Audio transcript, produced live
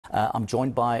I'm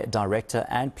joined by director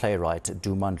and playwright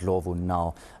Duma Ndlovu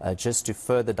now, just to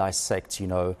further dissect,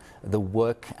 the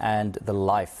work and the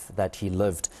life that he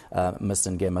lived,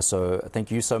 Mr. Ngema. So thank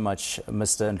you so much,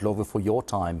 Mr. Ndlovu, for your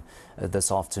time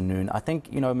this afternoon. I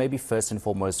think, maybe first and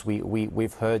foremost,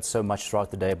 we've heard so much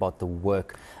throughout the day about the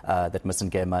work that Mr.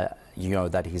 Ngema,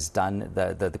 that he's done,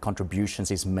 the contributions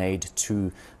he's made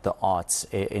to the arts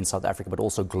in South Africa, but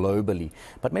also globally.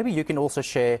 But maybe you can also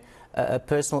share a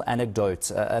personal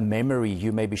anecdote, a memory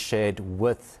you maybe shared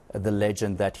with the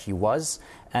legend that he was,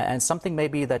 and something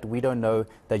maybe that we don't know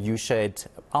that you shared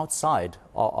outside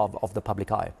of the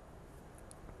public eye.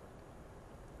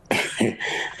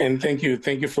 And thank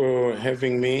you for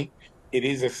having me. It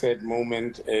is a sad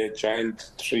moment. A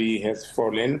giant tree has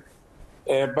fallen.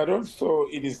 But also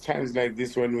it is times like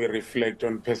this when we reflect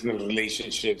on personal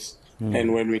relationships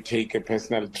and when we take a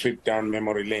personal trip down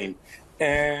memory lane.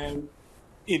 And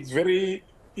it's very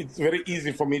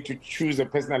easy for me to choose a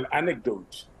personal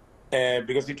anecdote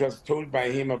because it was told by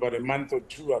him about a month or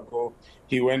two ago.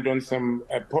 He went on some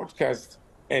podcast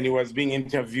and he was being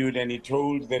interviewed, and he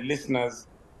told the listeners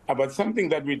about something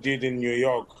that we did in New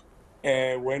York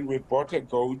when we bought a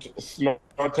goat,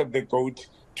 slaughtered the goat,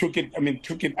 took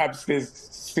it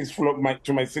upstairs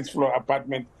to my sixth floor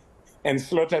apartment and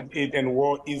slaughtered it and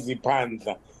wore easy pants.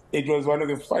 It was one of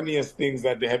the funniest things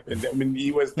that happened. I mean,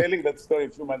 he was telling that story a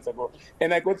few months ago,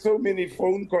 and I got so many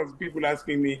phone calls, people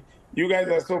asking me, "You guys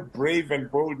are so brave and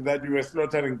bold that you were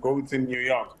slaughtering goats in New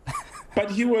York."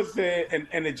 But he was an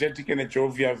energetic and a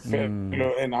jovial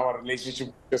fellow, and our relationship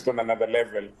was just on another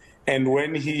level. And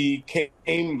when he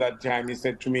came that time, he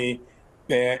said to me,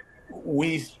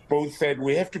 we both said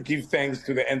we have to give thanks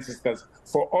to the ancestors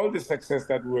for all the success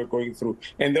that we were going through.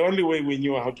 And the only way we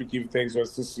knew how to give thanks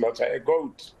was to slaughter a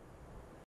goat.